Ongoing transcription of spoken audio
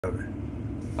Over.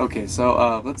 Okay,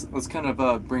 so let's kind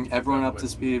of bring everyone up to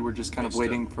speed. We're just kind of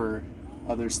waiting for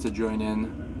others to join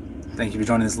in. Thank you for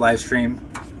joining this live stream.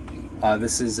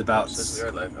 This is about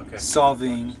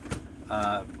solving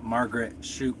Margaret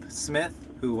Shupe Smith,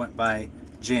 who went by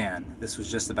Jan. This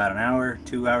was just about an hour,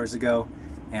 2 hours ago,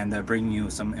 and bringing you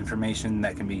some information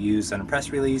that can be used on a press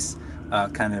release,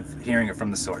 kind of hearing it from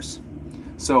the source.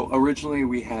 So originally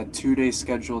we had 2 days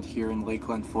scheduled here in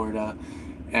Lakeland, Florida,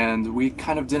 and we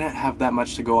kind of didn't have that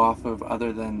much to go off of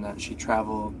other than that she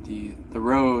traveled the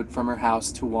road from her house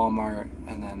to Walmart,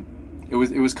 and then it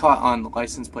was caught on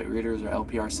license plate readers or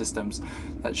LPR systems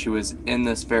that she was in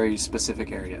this very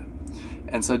specific area.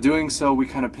 And so doing so, we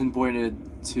kind of pinpointed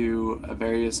to a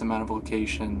various amount of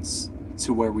locations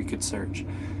to where we could search.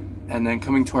 And then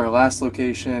coming to our last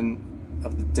location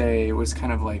of the day, it was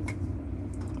kind of like,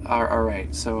 all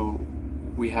right, so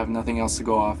we have nothing else to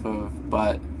go off of,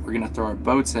 but we're gonna throw our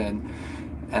boats in.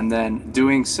 And then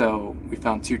doing so, we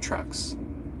found 2 trucks.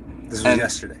 This was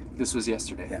yesterday. This was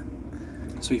yesterday. Yeah.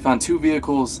 So we found 2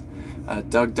 vehicles.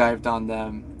 Doug dived on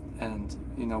them, and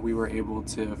we were able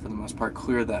to, for the most part,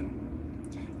 clear them.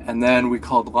 And then we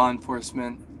called law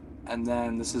enforcement, and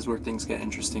then this is where things get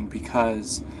interesting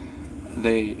because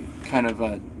they kind of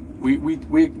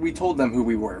we told them who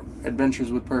we were: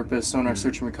 Adventures with Purpose, Sonar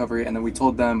Search and Recovery, and then we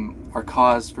told them our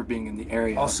cause for being in the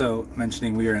area. Also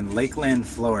mentioning we are in Lakeland,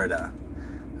 Florida.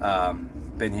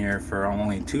 Been here for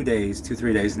only 3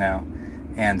 days now,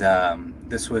 and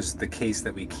this was the case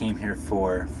that we came here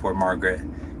for Margaret,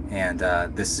 and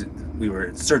we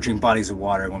were searching bodies of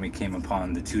water when we came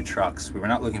upon the 2 trucks. We were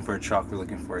not looking for a truck, we were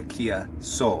looking for a Kia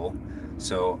Soul.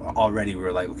 So already we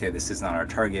were like, okay, this is not our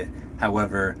target.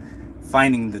 However,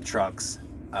 finding the trucks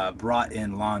brought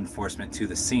in law enforcement to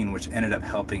the scene, which ended up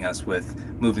helping us with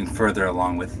moving further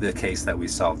along with the case that we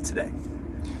solved today.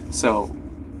 So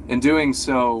in doing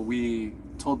so, we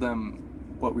told them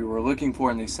what we were looking for,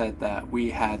 and they said that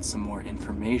we had some more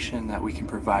information that we can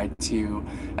provide to you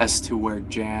as to where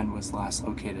Jan was last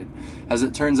located. As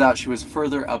it turns out, she was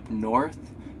further up north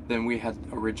than we had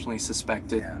originally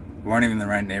suspected. Yeah, we weren't even in the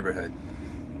right neighborhood.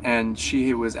 And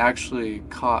she was actually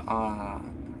caught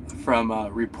from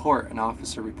an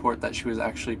officer report that she was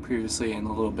actually previously in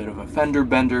a little bit of a fender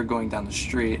bender going down the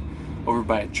street over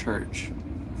by a church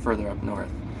further up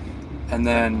north. And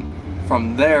then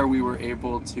from there, we were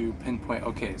able to pinpoint,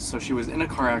 okay, so she was in a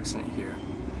car accident here.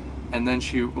 And then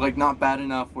she, not bad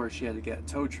enough where she had to get a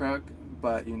tow truck,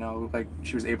 but,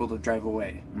 she was able to drive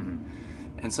away. Mm-hmm.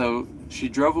 And so she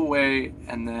drove away,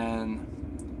 and then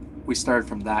we started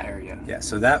from that area. Yeah,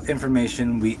 so that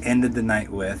information we ended the night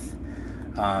with.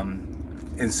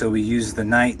 And so we used the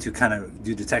night to kind of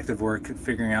do detective work,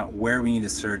 figuring out where we need to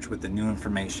search with the new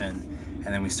information.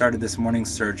 And then we started this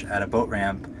morning's search at a boat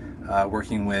ramp,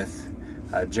 working with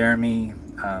Jeremy,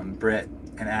 Britt,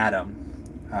 and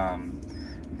Adam.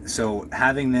 So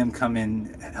having them come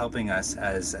in helping us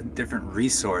as a different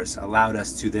resource allowed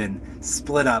us to then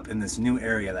split up in this new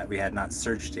area that we had not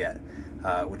searched yet,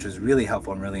 which was really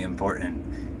helpful and really important.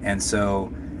 And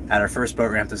so at our first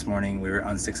boat ramp this morning, we were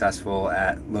unsuccessful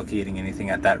at locating anything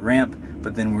at that ramp,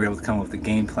 but then we were able to come up with a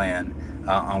game plan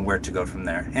on where to go from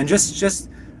there. And just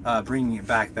bringing it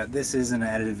back that this isn't an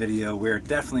edited video. We're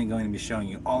definitely going to be showing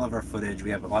you all of our footage. We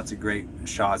have lots of great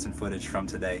shots and footage from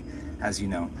today, as you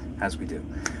know, as we do.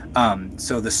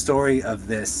 So the story of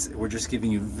this, we're just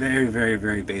giving you very, very,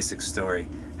 very basic story.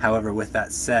 However, with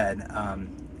that said,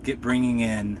 bringing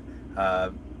in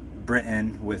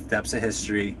Brittian with Depths of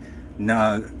History,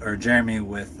 Jeremy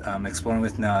with Exploring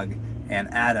with Nug,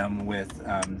 and Adam with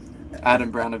Adam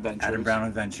Brown Adventures. Adam Brown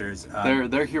Adventures.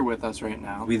 They're here with us right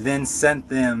now. We then sent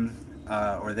them,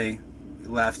 or they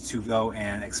left to go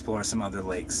and explore some other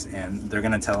lakes, and they're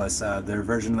going to tell us their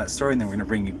version of that story, and then we're going to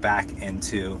bring you back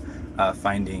into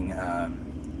finding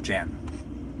Jan.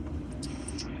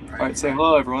 All right, say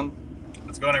hello, everyone.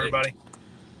 What's going on, everybody?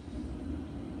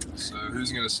 So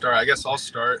who's going to start? I guess I'll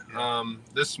start.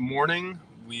 This morning,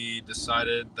 we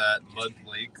decided that Mud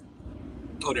Lake.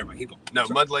 Oh, never mind. Keep going. No,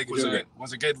 Mud Lake was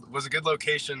a good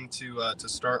location to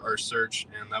start our search,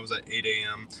 and that was at 8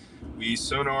 a.m. We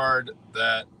sonared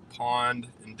that pond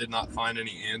and did not find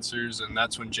any answers, and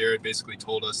that's when Jared basically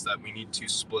told us that we need to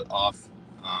split off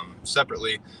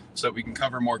separately so that we can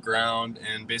cover more ground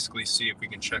and basically see if we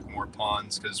can check more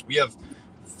ponds, because we have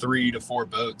 3 to 4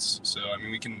 boats, so I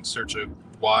mean we can search a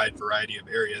wide variety of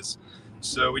areas.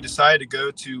 So we decided to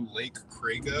go to Lake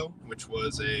Crago, which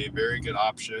was a very good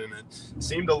option. It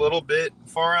seemed a little bit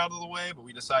far out of the way, but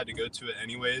we decided to go to it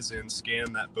anyways and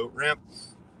scan that boat ramp.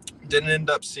 Didn't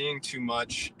end up seeing too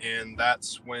much, and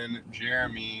that's when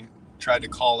Jeremy tried to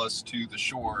call us to the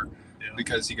shore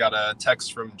because he got a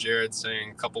text from Jared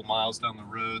saying a couple miles down the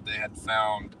road they had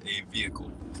found a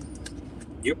vehicle.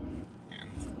 Yep.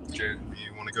 And Jared,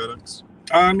 you want to go next?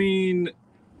 I mean,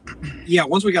 yeah.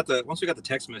 Once we got the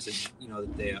text message,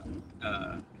 that they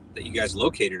that you guys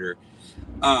located her.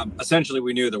 Essentially,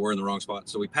 we knew that we're in the wrong spot,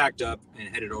 so we packed up and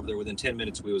headed over there. Within 10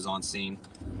 minutes, we was on scene.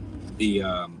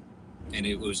 And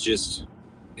it was just,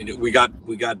 we got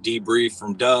debrief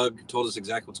from Doug, told us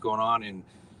exactly what's going on, and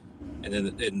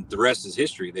then the rest is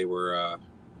history. They were,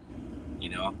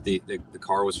 the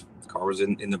car was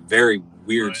in a very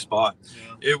weird spot.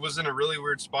 Yeah. It was in a really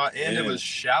weird spot, and it was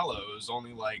shallow. It was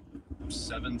only like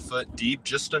 7 foot deep,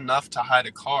 just enough to hide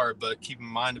a car. But keep in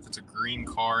mind, if it's a green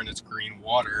car and it's green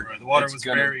water, the water was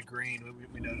very green.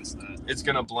 We noticed that. It's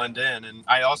going to blend in. And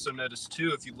I also noticed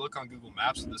too, if you look on Google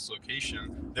Maps of this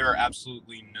location, there are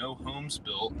absolutely no homes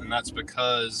built, and that's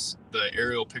because the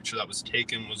aerial picture that was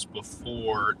taken was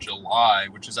before July,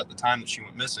 which is at the time that she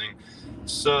went missing.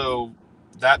 So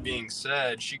that being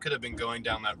said, she could have been going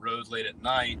down that road late at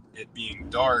night, it being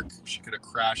dark. She could have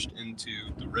crashed into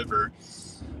the river.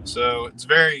 So it's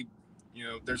very,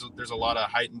 there's a lot of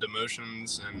heightened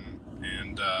emotions,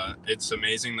 and it's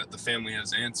amazing that the family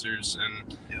has answers.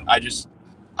 And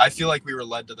I feel like we were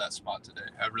led to that spot today.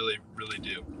 I really, really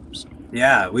do. So.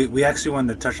 Yeah, we actually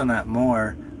wanted to touch on that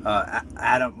more.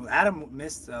 Adam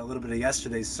missed a little bit of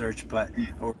yesterday's search, but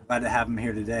we're glad to have him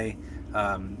here today.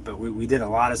 But we did a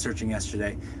lot of searching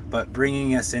yesterday. But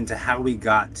bringing us into how we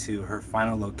got to her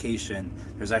final location,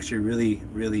 there's actually a really,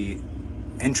 really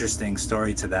interesting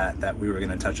story to that we were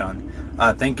going to touch on.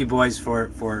 Thank you, boys,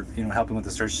 for helping with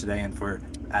the search today and for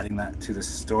adding that to the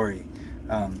story.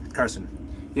 Carson.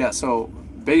 Yeah, so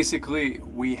basically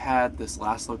we had this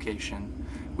last location.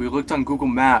 We looked on Google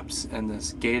Maps in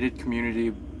this gated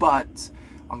community, but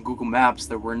on Google Maps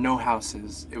there were no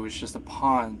houses. It was just a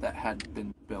pond that had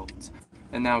been built.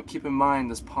 And now keep in mind,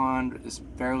 this pond is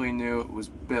fairly new. It was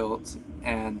built,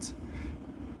 and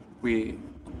we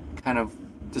kind of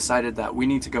decided that we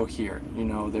need to go here.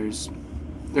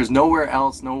 There's nowhere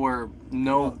else,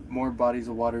 no more bodies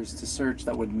of waters to search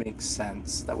that would make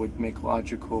sense, that would make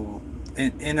logical.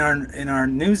 In our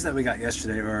news that we got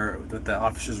yesterday, or that the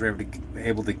officers were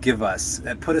able to give us,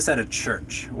 it put us at a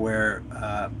church where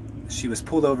she was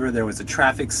pulled over. There was a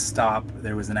traffic stop.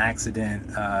 There was an accident,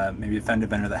 maybe a fender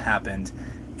bender that happened,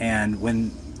 and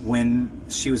when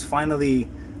she was finally,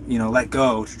 let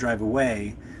go to drive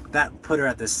away, that put her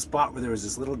at this spot where there was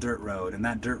this little dirt road, and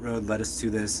that dirt road led us to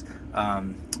this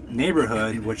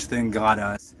neighborhood, which then got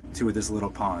us to this little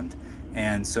pond.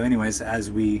 And so, anyways, as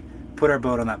we put our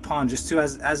boat on that pond, just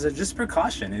as a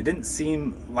precaution, it didn't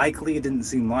seem likely, it didn't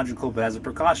seem logical, but as a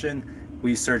precaution,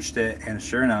 we searched it, and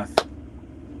sure enough,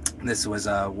 this was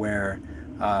where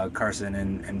Carson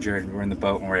and Jared were in the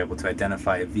boat and were able to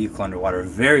identify a vehicle underwater,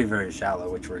 very, very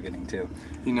shallow, which we're getting to.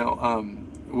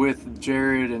 With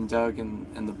Jared and Doug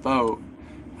in the boat,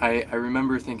 I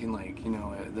remember thinking,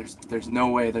 there's no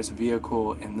way there's a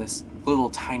vehicle in this little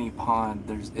tiny pond.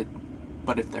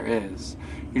 But if there is,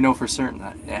 for certain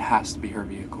that it has to be her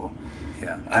vehicle.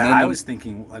 Yeah, I was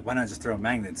thinking, why not just throw a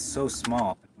magnet? It's so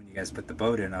small. When you guys put the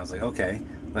boat in, I was like, okay,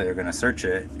 but they're gonna search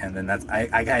it, and then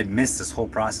I had missed this whole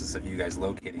process of you guys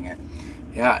locating it.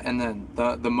 Yeah, and then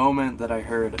the moment that I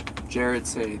heard Jared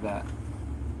say that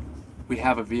we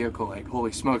have a vehicle,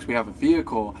 holy smokes, we have a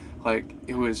vehicle,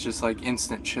 it was just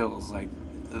instant chills.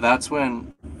 That's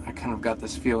when I kind of got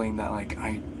this feeling that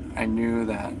I knew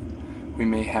that we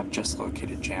may have just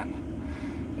located Jan.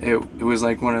 It was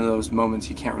one of those moments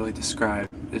you can't really describe.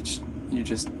 You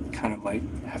just kind of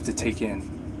have to take in.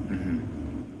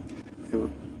 Mm-hmm.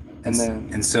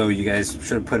 And so you guys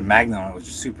should have put a magnet on it, which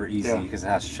was super easy because of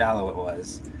how shallow it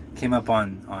was. Came up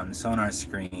on sonar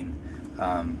screen,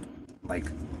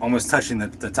 almost touching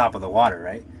the top of the water,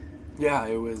 right? Yeah,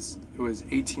 it was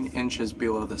 18 inches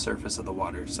below the surface of the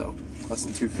water, so less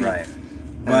than 2 feet. Right.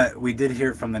 But we did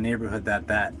hear from the neighborhood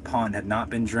that pond had not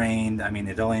been drained. I mean,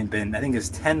 it only been, I think it was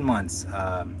 10 months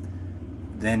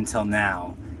then till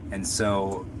now. And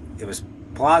so it was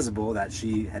plausible that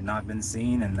she had not been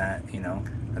seen, and that,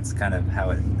 that's kind of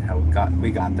how we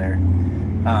got there.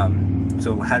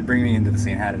 So bring me into the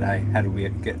scene. How did we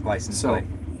get license plate?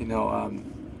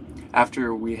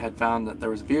 After we had found that there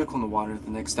was a vehicle in the water,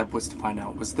 the next step was to find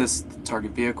out, was this the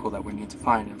target vehicle that we need to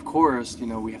find? And of course,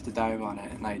 we have to dive on it.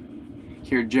 And I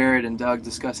hear Jared and Doug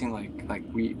discussing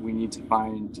we need to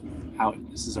find out if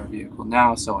this is our vehicle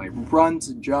now. So I run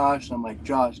to Josh. I'm like,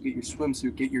 Josh, get your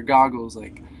swimsuit, get your goggles.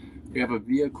 We have a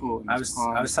vehicle in this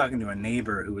pond. I was talking to a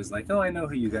neighbor who was like, oh, I know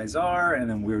who you guys are. And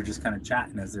then we were just kind of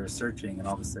chatting as they were searching. And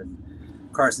all of a sudden,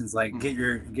 Carson's like, get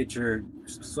your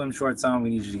swim shorts on. We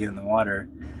need you to get in the water.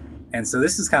 And so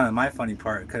this is kind of my funny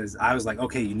part, because I was like,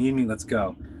 okay, you need me, let's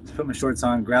go. So I put my shorts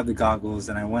on, grabbed the goggles,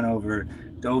 and I went over,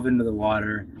 dove into the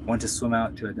water, went to swim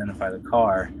out to identify the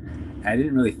car. And I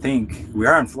didn't really think, we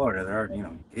are in Florida, there are,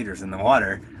 gators in the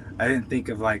water. I didn't think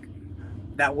of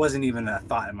that wasn't even a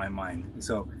thought in my mind.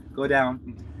 So go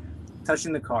down,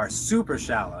 touching the car, super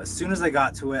shallow. As soon as I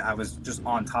got to it, I was just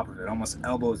on top of it, almost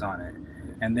elbows on it.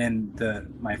 And then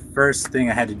my first thing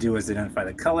I had to do was identify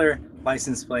the color,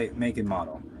 license plate, make and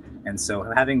model. And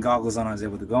so having goggles on, I was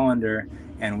able to go under,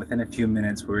 and within a few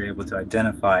minutes, we were able to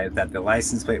identify that the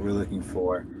license plate we're looking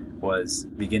for was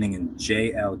beginning in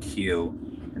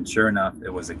JLQ. And sure enough, it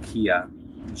was a Kia.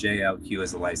 JLQ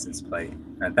is the license plate.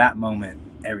 And at that moment,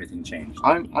 everything changed.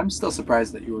 I'm still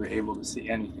surprised that you were able to see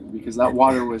anything, because that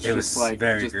water was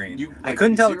very green. I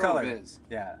couldn't tell the color.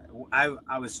 Yeah,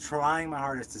 I was trying my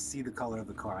hardest to see the color of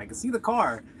the car. I could see the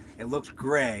car. It looked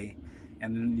gray,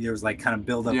 and there was kind of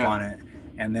buildup on it.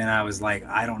 And then I was like,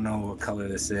 I don't know what color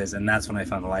this is. And that's when I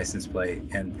found the license plate.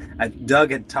 And Doug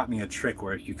had taught me a trick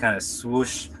where if you kind of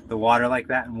swoosh the water like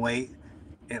that and wait,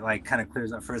 it kind of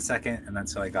clears up for a second. And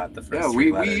that's how I got the first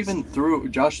three letters. We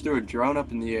even Josh threw a drone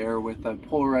up in the air with a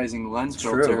polarizing lens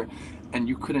filter, and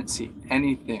you couldn't see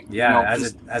anything. Yeah,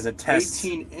 as a test.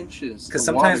 18 inches. Because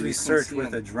sometimes we search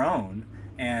with a drone,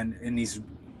 and in these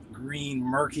green,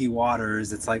 murky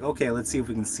waters, it's like, okay, let's see if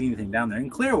we can see anything down there. In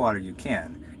clear water, you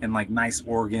can. In nice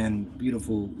Oregon,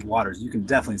 beautiful waters, you can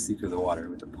definitely see through the water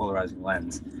with a polarizing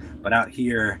lens. But out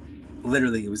here,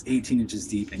 literally, it was 18 inches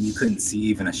deep, and you couldn't see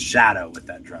even a shadow with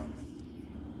that drone.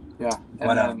 Yeah,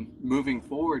 and then moving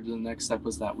forward, the next step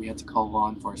was that we had to call law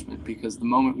enforcement, because the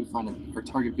moment we find our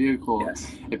target vehicle,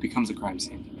 it becomes a crime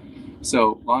scene.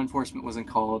 So law enforcement wasn't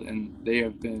called, and they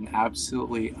have been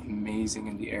absolutely amazing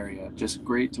in the area. Just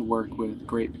great to work with,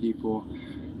 great people,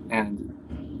 and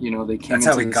they came. That's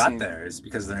how we got there, is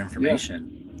because of their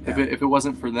information. Yeah. If it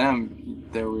wasn't for them,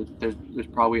 there's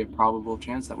probably a probable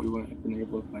chance that we wouldn't have been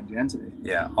able to find Jan today.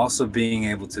 Yeah. Also, being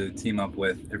able to team up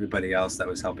with everybody else that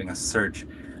was helping us search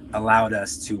allowed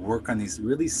us to work on these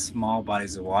really small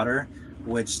bodies of water,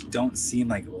 which don't seem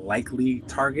like likely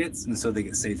targets, and so they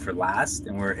get saved for last.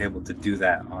 And we're able to do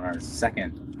that on our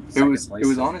second. It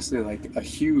was honestly a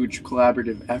huge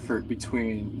collaborative effort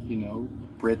between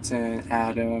Brittian,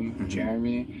 Adam,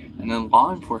 Jeremy, and then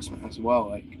law enforcement as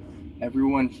well.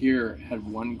 Everyone here had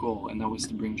one goal, and that was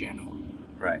to bring Jan home.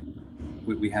 Right.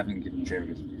 We haven't given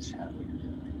Jared his shout.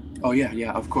 Oh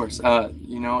yeah, of course.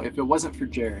 If it wasn't for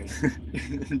Jared,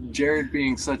 Jared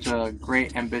being such a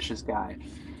great, ambitious guy,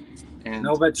 and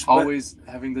always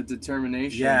having the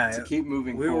determination to keep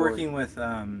moving forward. We were working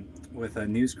with a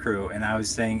news crew, and I was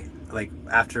saying,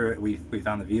 after we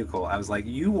found the vehicle, I was like,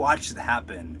 you watch it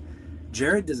happen.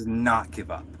 Jared does not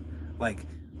give up.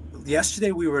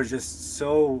 Yesterday we were just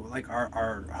so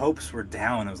our hopes were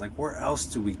down. I was like, where else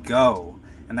do we go?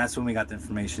 And that's when we got the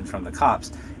information from the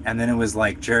cops. And then it was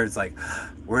Jared's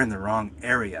we're in the wrong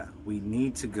area. We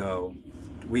need to go.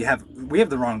 We have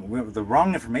the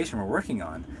wrong information we're working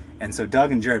on. And so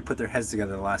Doug and Jared put their heads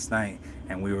together last night,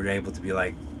 and we were able to be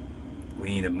we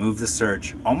need to move the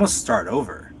search, almost start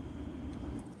over.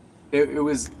 It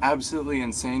was absolutely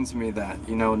insane to me that,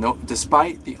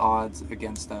 despite the odds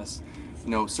against us,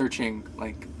 searching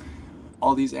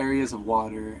all these areas of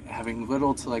water, having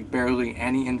little to barely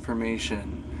any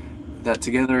information, that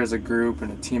together as a group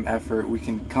and a team effort, we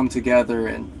can come together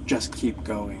and just keep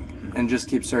going and just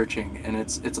keep searching. And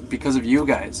it's because of you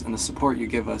guys and the support you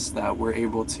give us that we're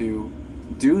able to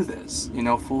do this,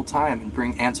 full time, and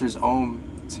bring answers home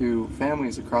to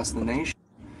families across the nation.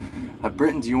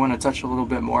 Brittian, do you want to touch a little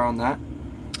bit more on that?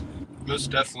 Most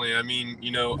definitely. I mean,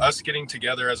 us getting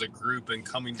together as a group and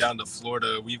coming down to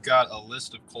Florida, we've got a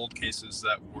list of cold cases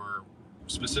that we're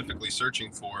specifically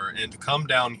searching for. And to come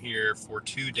down here for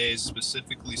 2 days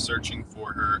specifically searching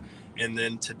for her, and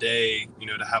then today,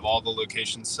 to have all the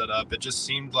locations set up, it just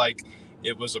seemed like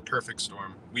it was a perfect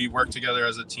storm. We worked together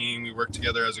as a team, we worked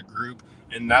together as a group,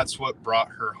 and that's what brought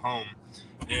her home.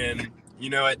 And,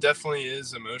 it definitely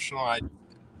is emotional.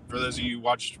 For those of you who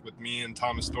watched with me and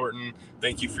Thomas Thornton,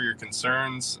 thank you for your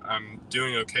concerns. I'm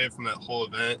doing okay from that whole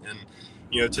event.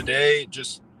 And, today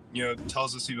just,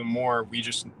 tells us even more. We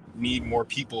just need more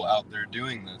people out there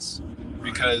doing this,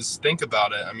 because think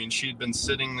about it. I mean, she had been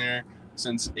sitting there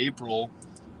since April,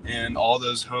 and all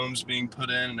those homes being put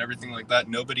in and everything like that.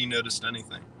 Nobody noticed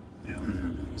anything. Yeah.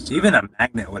 So, even a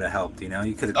magnet would have helped, you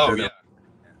could have. Oh, yeah.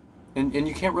 And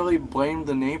you can't really blame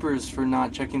the neighbors for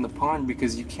not checking the pond,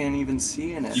 because you can't even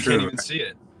see in it. You can't even see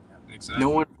it. Exactly. No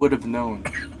one would have known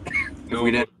if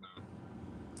we didn't.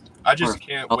 I just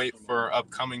can't wait for our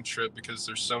upcoming trip because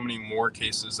there's so many more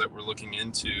cases that we're looking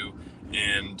into,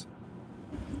 and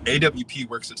AWP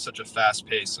works at such a fast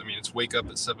pace. I mean, it's wake up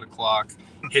at 7 o'clock,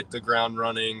 hit the ground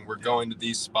running. We're going to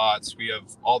these spots. We have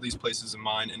all these places in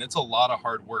mind, and it's a lot of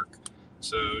hard work.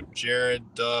 So Jared,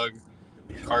 Doug,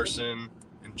 Carson,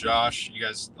 and Josh, you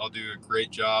guys all do a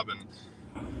great job. And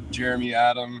Jeremy,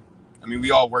 Adam, I mean, we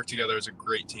all work together as a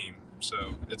great team.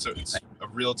 So it's a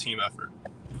real team effort.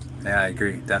 Yeah, I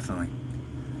agree, definitely.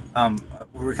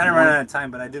 We're kind of running out of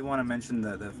time, but I did want to mention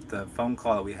the phone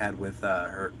call that we had with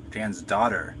Jan's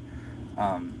daughter.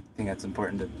 I think that's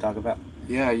important to talk about.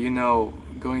 Yeah,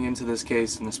 going into this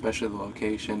case, and especially the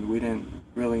location, we didn't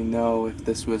really know if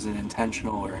this was an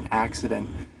intentional or an accident.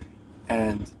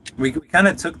 And we kind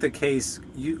of took the case.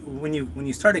 When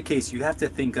you start a case, you have to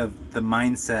think of the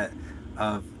mindset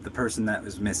of the person that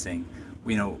was missing.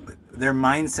 Their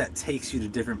mindset takes you to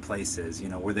different places.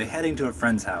 Were they heading to a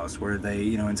friend's house? Were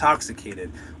they,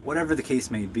 intoxicated? Whatever the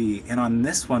case may be. And on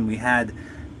this one, we had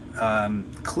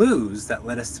clues that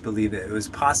led us to believe that it was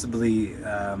possibly,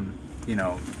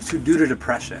 due to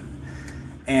depression.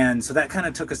 And so that kind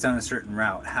of took us down a certain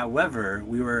route. However,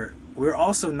 we were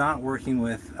also not working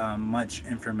with much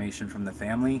information from the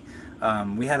family.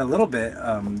 We had a little bit.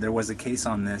 There was a case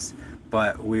on this,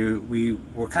 but we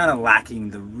were kind of lacking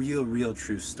the real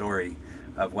true story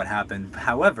of what happened.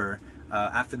 However,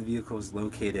 after the vehicle was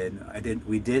located,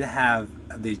 we did have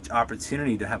the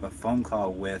opportunity to have a phone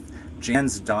call with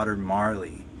Jan's daughter,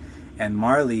 Marley. And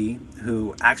Marley,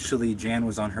 who actually Jan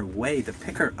was on her way to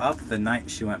pick her up the night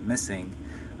she went missing,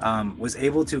 was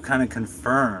able to kind of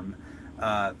confirm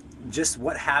just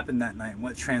what happened that night,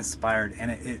 what transpired.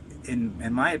 And it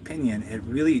in my opinion, it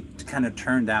really kind of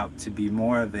turned out to be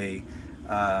more of a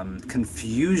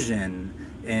confusion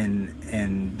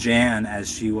in Jan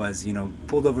as she was,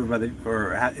 pulled over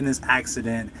in this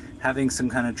accident, having some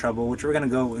kind of trouble, which we're going to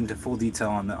go into full detail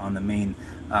on the main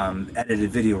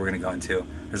edited video we're going to go into.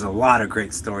 There's a lot of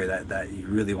great story that you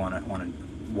really want to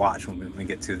watch when we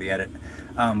get to the edit.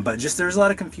 But just there's a lot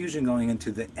of confusion going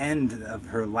into the end of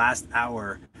her last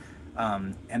hour,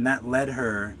 and that led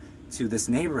her to this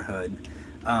neighborhood.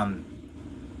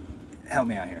 Help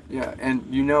me out here. Yeah, and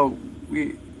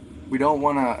we don't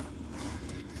want to.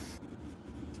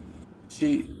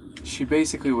 She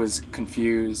basically was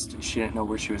confused. She didn't know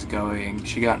where she was going.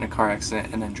 She got in a car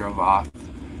accident and then drove off.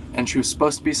 And she was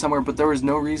supposed to be somewhere, but there was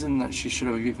no reason that she should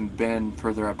have even been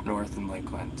further up north in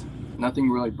Lakeland. Nothing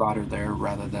really brought her there,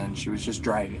 rather than she was just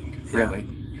driving, really.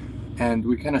 Yeah. And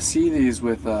we kind of see these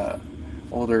with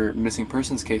older missing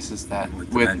persons cases that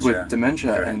with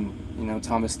dementia sure. And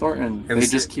Thomas Thornton, they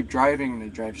just keep driving, they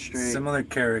drive straight. Similar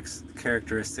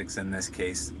characteristics in this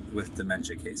case with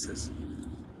dementia cases.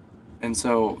 And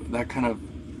so that kind of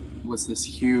was this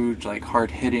huge,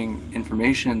 hard-hitting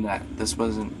information that this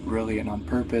wasn't really an on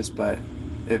purpose, but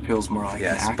it feels more like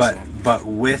an accident. But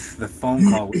with the phone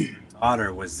call with your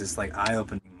daughter was this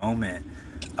eye-opening moment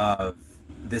of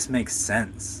this makes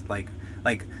sense. Like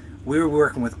we were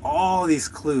working with all these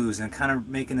clues and kind of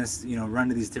making us, run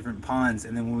to these different ponds.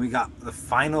 And then when we got the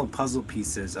final puzzle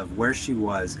pieces of where she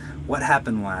was, what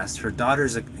happened last, her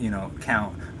daughter's,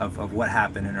 account of what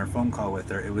happened in her phone call with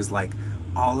her, it was like,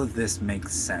 all of this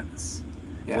makes sense.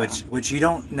 Yeah. Which you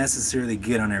don't necessarily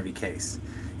get on every case.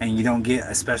 And you don't get,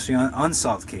 especially on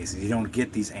unsolved cases, you don't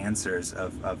get these answers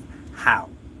of how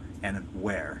and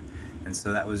where. And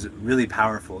so that was really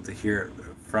powerful to hear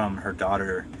from her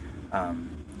daughter,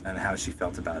 and how she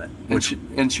felt about it.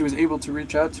 And she was able to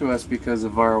reach out to us because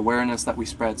of our awareness that we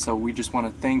spread. So we just want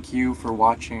to thank you for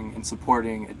watching and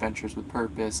supporting Adventures with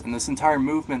Purpose and this entire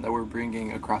movement that we're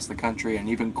bringing across the country and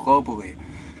even globally.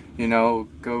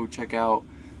 Go check out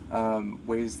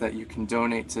ways that you can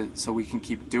donate so we can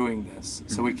keep doing this,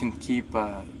 so we can keep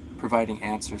providing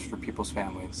answers for people's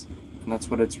families. And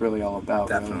that's what it's really all about.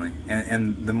 Definitely. Really.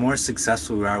 And the more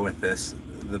successful we are with this,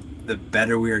 the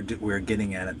better we're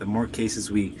getting at it. The more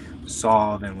cases we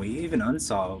solve and we even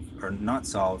unsolve or not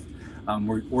solve,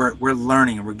 we're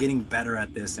learning and we're getting better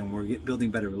at this, and we're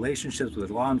building better relationships with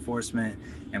law enforcement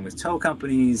and with tow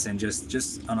companies and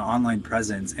just an online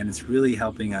presence. And it's really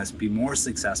helping us be more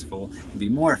successful and be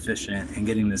more efficient in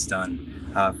getting this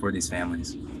done for these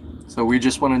families. So we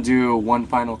just want to do one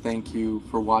final thank you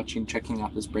for watching, checking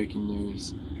out this breaking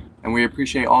news. And we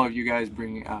appreciate all of you guys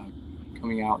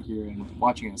coming out here and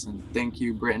watching us. And thank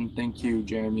you, Brittian, thank you,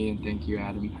 Jeremy, and thank you,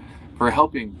 Adam, for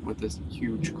helping with this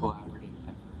huge collaborative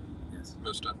effort. Yes,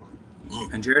 most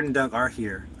definitely. And Jared and Doug are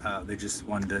here. They just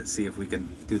wanted to see if we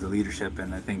could do the leadership,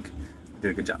 and I think we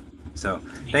did a good job. So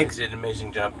thanks. You did an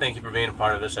amazing job. Thank you for being a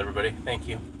part of this, everybody. Thank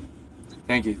you.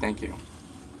 Thank you.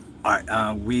 All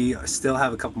right, we still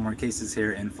have a couple more cases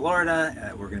here in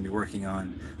Florida. We're going to be working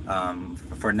on.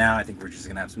 For now, I think we're just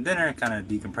going to have some dinner, kind of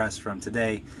decompress from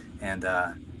today. And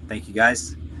thank you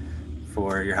guys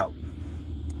for your help.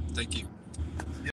 Thank you.